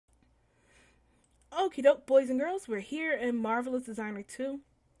Okie doke, boys and girls, we're here in Marvelous Designer 2,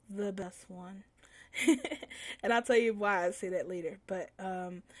 the best one. And I'll tell you why I say that later. But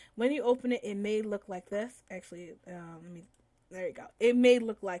when you open it, it may look like this. Actually, there you go. It may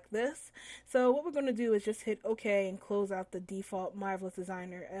look like this. So what we're going to do is just hit OK and close out the default Marvelous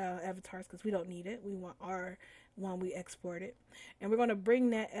Designer avatars because we don't need it. We want our one we exported. And we're going to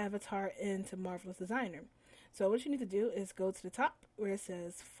bring that avatar into Marvelous Designer. So what you need to do is go to the top where it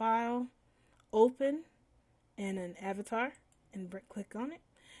says File, Open, and an avatar, and click on it.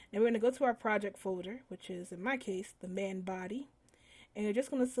 And we're going to go to our project folder, which is in my case the man body, and you're just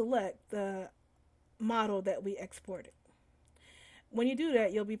going to select the model that we exported. When you do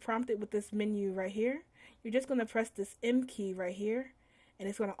that, you'll be prompted with this menu right here. You're just going to press this M key right here, and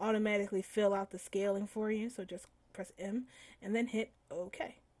it's going to automatically fill out the scaling for you. So just press M and then hit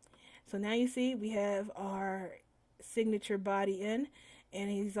OK. So now you see we have our signature body in, and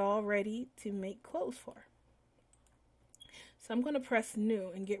he's all ready to make clothes for. So I'm going to press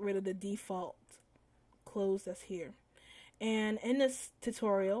new and get rid of the default clothes that's here. And in this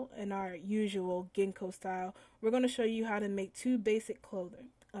tutorial, in our usual Ginkgo style, we're going to show you how to make two basic clothing,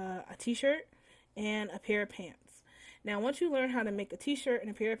 a t-shirt and a pair of pants. Now, once you learn how to make a t-shirt and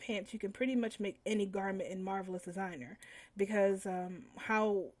a pair of pants, you can pretty much make any garment in Marvelous Designer, because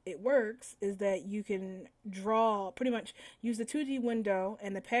how it works is that you can draw, pretty much use the 2D window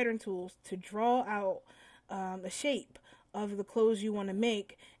and the pattern tools to draw out the shape of the clothes you want to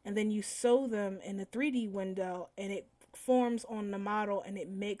make, and then you sew them in the 3D window, and it forms on the model and it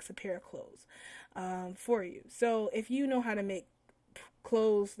makes a pair of clothes for you. So if you know how to make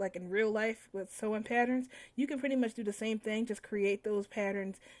clothes like in real life with sewing patterns, you can pretty much do the same thing, just create those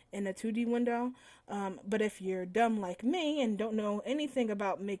patterns in a 2D window. But if you're dumb like me and don't know anything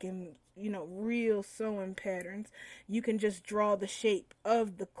about making, real sewing patterns, you can just draw the shape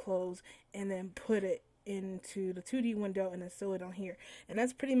of the clothes and then put it into the 2D window and then sew it on here. And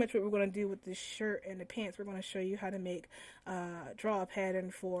that's pretty much what we're going to do with this shirt and the pants. We're going to show you how to make draw a pattern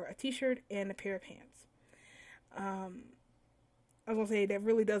for a t-shirt and a pair of pants. I was going to say that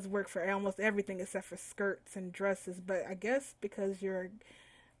really does work for almost everything except for skirts and dresses, but I guess because you're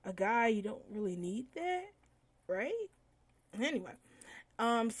a guy, you don't really need that, right? Anyway,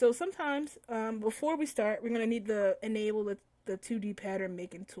 so sometimes before we start, we're going to need to enable the 2D pattern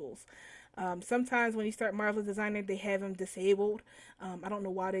making tools. Sometimes when you start Marvelous Designer, they have them disabled. I don't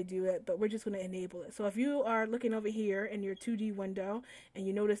know why they do it, but we're just going to enable it. So if you are looking over here in your 2D window and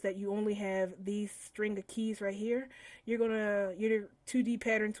you notice that you only have these string of keys right here, your 2D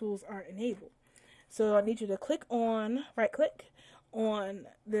pattern tools aren't enabled. So I need you to right click on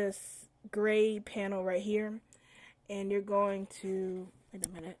this gray panel right here, and you're going to,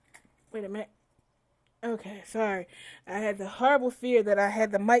 wait a minute. Okay, sorry. I had the horrible fear that I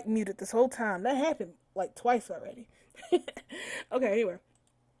had the mic muted this whole time. That happened like twice already. Okay, anyway.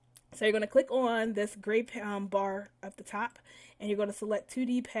 So you're going to click on this gray bar up the top, and you're going to select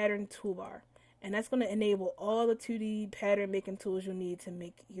 2D pattern toolbar. And that's going to enable all the 2D pattern making tools you'll need to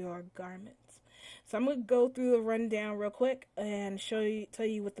make your garments. So I'm going to go through the rundown real quick and tell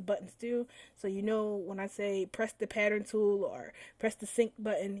you what the buttons do. So you know when I say press the pattern tool or press the sync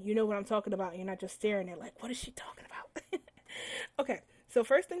button, you know what I'm talking about. You're not just staring there like, what is she talking about? Okay, so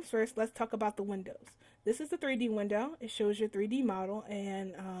first things first, let's talk about the windows. This is the 3D window. It shows your 3D model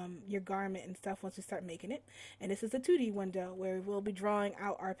and your garment and stuff once you start making it. And this is the 2D window where we'll be drawing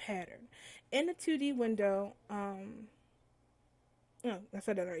out our pattern. In the 2D window, I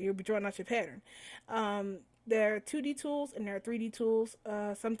said that already. You'll be drawing out your pattern. There are 2D tools and there are 3D tools.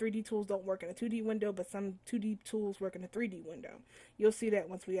 Some 3D tools don't work in a 2D window, but some 2D tools work in a 3D window. You'll see that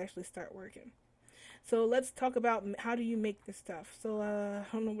once we actually start working. So let's talk about how do you make this stuff. So I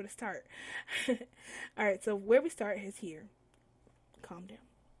don't know where to start. Alright, so where we start is here. Calm down.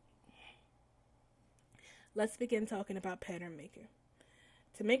 Let's begin talking about pattern maker.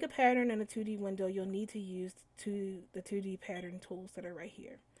 To make a pattern in a 2D window, you'll need to use the 2D pattern tools that are right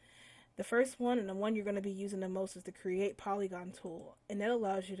here. The first one, and the one you're going to be using the most, is the Create Polygon tool. And that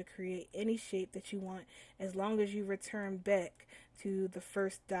allows you to create any shape that you want as long as you return back to the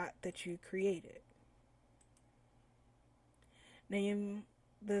first dot that you created. Now,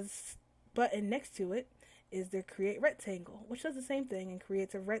 this button next to it is the Create Rectangle, which does the same thing and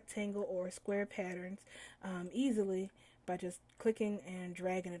creates a rectangle or square patterns easily by just clicking and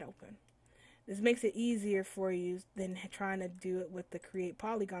dragging it open. This makes it easier for you than trying to do it with the Create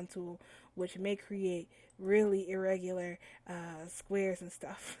Polygon tool, which may create really irregular squares and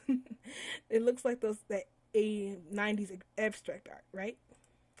stuff. It looks like that 90s abstract art, right?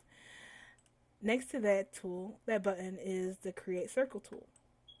 Next to that tool, that button, is the Create Circle tool.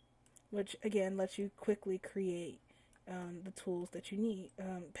 which again lets you quickly create the tools that you need,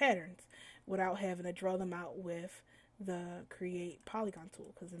 patterns, without having to draw them out with the create polygon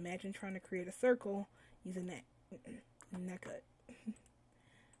tool. Because imagine trying to create a circle using that. Not good.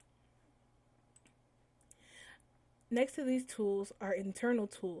 Next to these tools are internal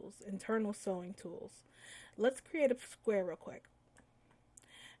tools, internal sewing tools. Let's create a square real quick.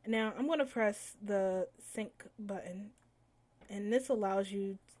 Now I'm going to press the sync button, and this allows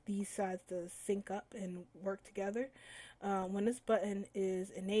you these sides to sync up and work together. When this button is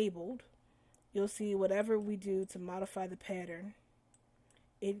enabled, you'll see whatever we do to modify the pattern,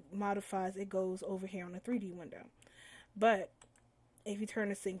 it modifies, it goes over here on the 3D window. But if you turn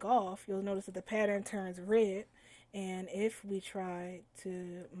the sync off, you'll notice that the pattern turns red, and if we try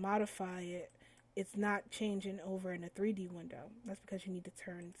to modify it, it's not changing over in the 3D window. That's because you need to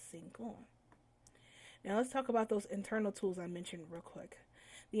turn sync on. Now let's talk about those internal tools I mentioned real quick.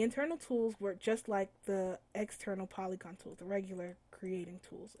 The internal tools work just like the external polygon tools, the regular creating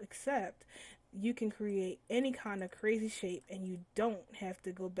tools, except you can create any kind of crazy shape and you don't have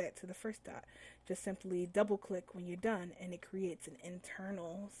to go back to the first dot. Just simply double click when you're done and it creates an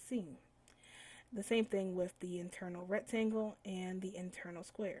internal seam. The same thing with the internal rectangle and the internal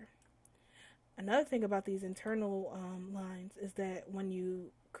square. Another thing about these internal lines is that when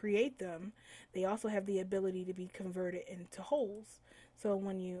you create them, they also have the ability to be converted into holes. So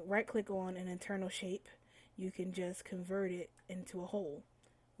when you right click on an internal shape, you can just convert it into a hole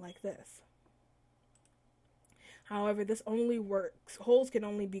like this. However, this only works, holes can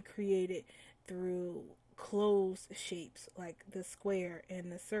only be created through closed shapes like the square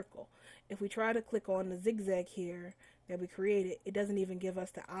and the circle. If we try to click on the zigzag here that we created, it doesn't even give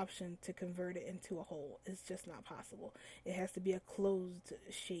us the option to convert it into a hole. It's just not possible. It has to be a closed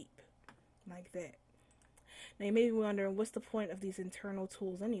shape like that. Now you may be wondering, what's the point of these internal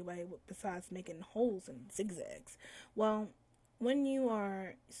tools anyway, besides making holes and zigzags? Well, when you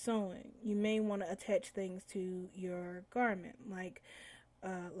are sewing, you may want to attach things to your garment. Like,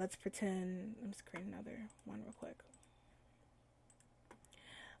 let's pretend, I'm just creating another one real quick.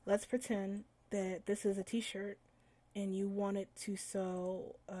 Let's pretend that this is a t-shirt and you wanted to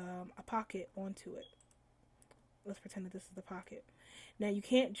sew a pocket onto it. Let's pretend that this is the pocket. Now you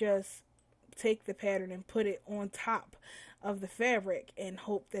can't just take the pattern and put it on top of the fabric and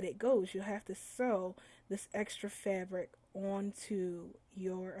hope that it goes. You'll have to sew this extra fabric onto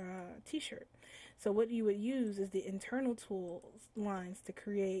your t-shirt. So what you would use is the internal tools lines to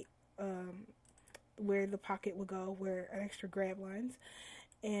create where the pocket would go, where extra grab lines,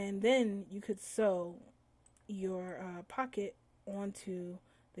 and then you could sew your pocket onto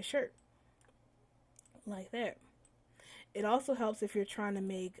the shirt like that. It also helps if you're trying to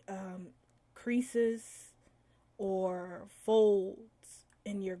make creases or folds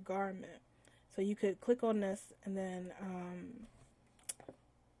in your garment. So you could click on this and then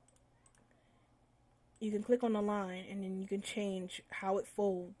you can click on the line and then you can change how it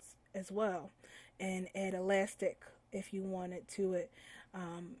folds as well and add elastic if you wanted to it,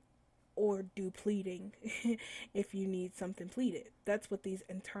 or do pleating if you need something pleated. That's what these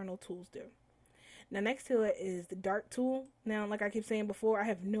internal tools do. Now next to it is the dart tool. Now, like I keep saying before, I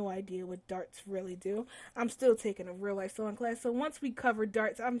have no idea what darts really do. I'm still taking a real life sewing class, so once we cover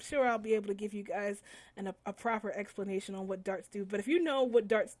darts, I'm sure I'll be able to give you guys a proper explanation on what darts do. But if you know what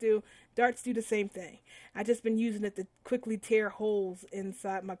darts do the same thing. I've just been using it to quickly tear holes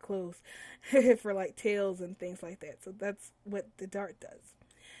inside my clothes for like tails and things like that. So that's what the dart does.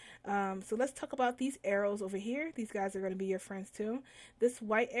 So let's talk about these arrows over here. These guys are going to be your friends too. This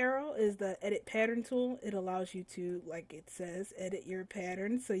white arrow is the edit pattern tool. It allows you to, like it says, edit your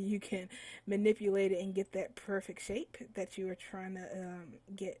pattern so you can manipulate it and get that perfect shape that you are trying to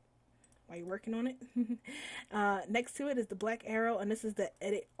get while you're working on it. Next to it is the black arrow, and this is the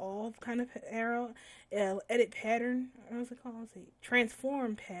edit all kind of arrow. Edit pattern, what's it called? Let's see.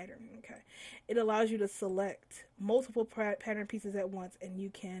 Transform pattern. Okay. It allows you to select multiple pattern pieces at once, and you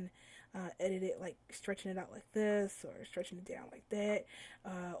can edit it like stretching it out like this, or stretching it down like that,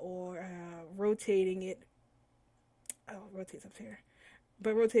 or rotating it. Oh, it rotates up here.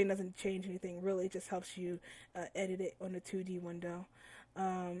 But rotating doesn't change anything really. It just helps you edit it on the 2D window.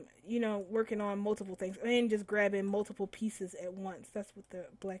 Working on multiple things and just grabbing multiple pieces at once. That's what the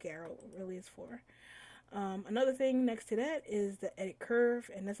black arrow really is for. Another thing next to that is the edit curve,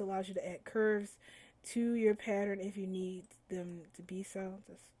 and this allows you to add curves to your pattern if you need them to be so.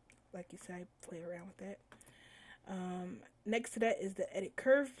 Just like you said, play around with that. Next to that is the edit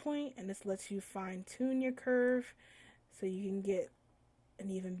curve point, and this lets you fine tune your curve so you can get an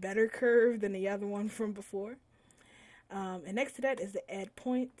even better curve than the other one from before. And next to that is the add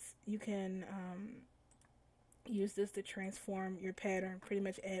points. You can use this to transform your pattern, pretty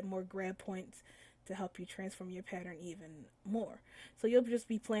much add more grab points to help you transform your pattern even more. So you'll just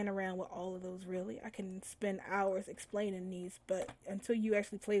be playing around with all of those, really. I can spend hours explaining these, but until you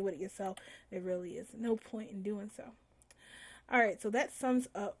actually play with it yourself, there really is no point in doing so. Alright, so that sums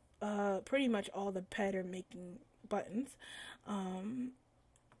up pretty much all the pattern making buttons.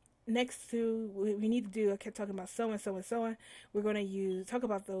 Next to we need to do, I kept talking about sewing. We're going to talk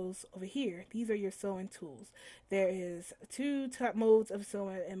about those over here. These are your sewing tools. There is two top modes of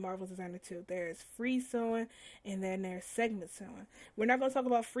sewing in Marvelous Designer 2. There's free sewing and then there's segment sewing. We're not going to talk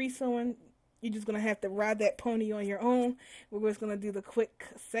about free sewing. You're just going to have to ride that pony on your own. We're just going to do the quick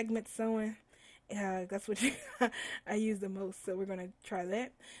segment sewing. That's what I use the most, so we're going to try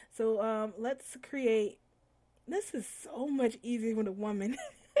that. So let's create, this is so much easier with a woman.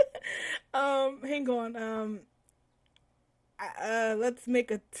 Hang on. Let's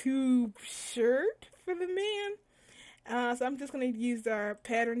make a tube shirt for the man. So I'm just going to use our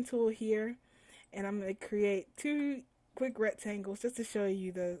pattern tool here, and I'm going to create two quick rectangles just to show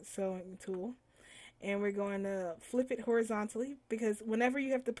you the sewing tool. And we're going to flip it horizontally, because whenever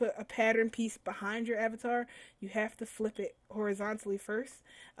you have to put a pattern piece behind your avatar, you have to flip it horizontally first.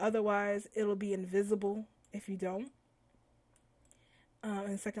 Otherwise, it'll be invisible if you don't.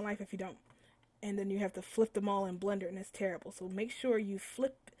 In Second Life if you don't. And then you have to flip them all in Blender, and it's terrible. So make sure you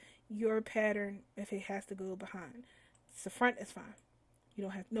flip your pattern if it has to go behind. It's the front, is fine. You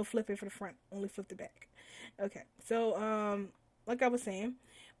don't have no flipping for the front, only flip the back. Okay, so like I was saying,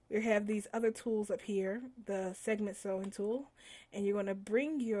 we have these other tools up here, the segment sewing tool, and you're going to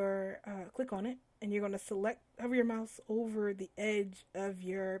bring your, click on it, and you're going to hover your mouse over the edge of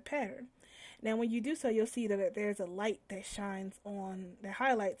your pattern. Now when you do so, you'll see that there's a light that that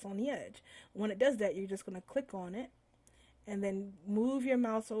highlights on the edge. When it does that, you're just going to click on it, and then move your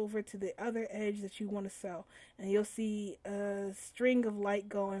mouse over to the other edge that you want to sew. And you'll see a string of light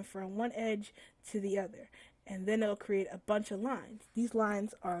going from one edge to the other. And then it'll create a bunch of lines. These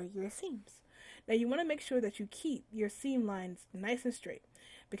lines are your seams. Now you want to make sure that you keep your seam lines nice and straight,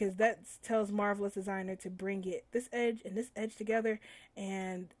 because that tells Marvelous Designer to bring this edge and this edge together,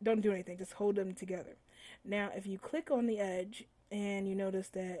 and don't do anything, just hold them together. Now if you click on the edge and you notice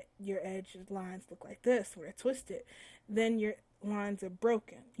that your edge lines look like this, where they're twisted, then your lines are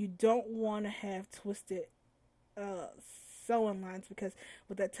broken. You don't want to have twisted sewing lines, because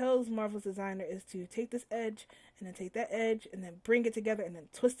what that tells Marvelous Designer is to take this edge and then take that edge and then bring it together and then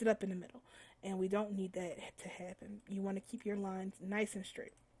twist it up in the middle. And we don't need that to happen. You want to keep your lines nice and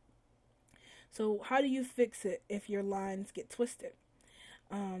straight. So how do you fix it if your lines get twisted?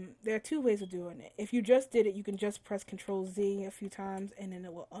 There are two ways of doing it. If you just did it, you can just press Ctrl-Z a few times and then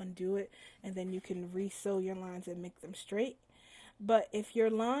it will undo it, and then you can re-sew your lines and make them straight. But if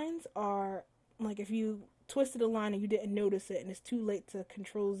your lines are, like if you twisted a line and you didn't notice it and it's too late to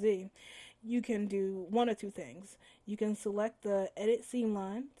Ctrl-Z, you can do one or two things. You can select the edit seam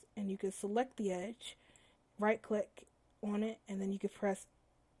lines, and you can select the edge, right click on it, and then you can press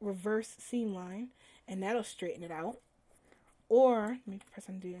reverse seam line, and that'll straighten it out. Or, let me press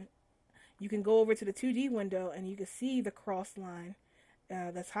undo. You can go over to the 2D window and you can see the cross line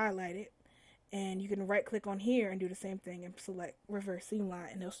that's highlighted, and you can right click on here and do the same thing and select reverse seam line,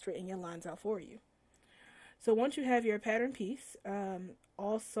 and it'll straighten your lines out for you. So once you have your pattern piece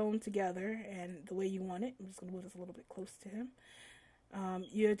all sewn together and the way you want it, I'm just going to move this a little bit close to him.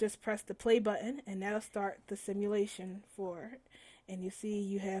 You just press the play button, and that'll start the simulation for it. And you see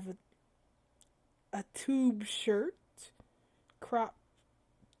you have a tube shirt, crop,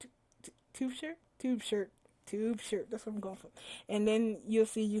 tube shirt, that's what I'm going for. And then you'll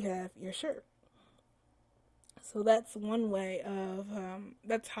see you have your shirt. So that's one way of,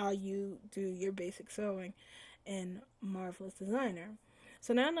 that's how you do your basic sewing in Marvelous Designer.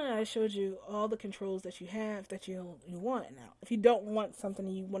 So now that I showed you all the controls that you have that you want now, if you don't want something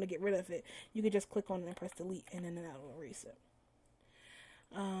and you want to get rid of it, you can just click on it and press delete, and then that will erase it.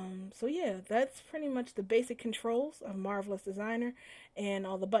 So yeah, that's pretty much the basic controls of Marvelous Designer and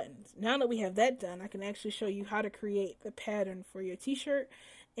all the buttons. Now that we have that done, I can actually show you how to create the pattern for your t-shirt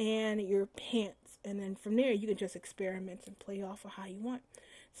and your pants. And then from there, you can just experiment and play off of how you want.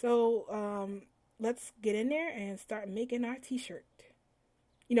 So let's get in there and start making our t-shirt.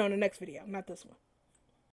 In the next video, not this one.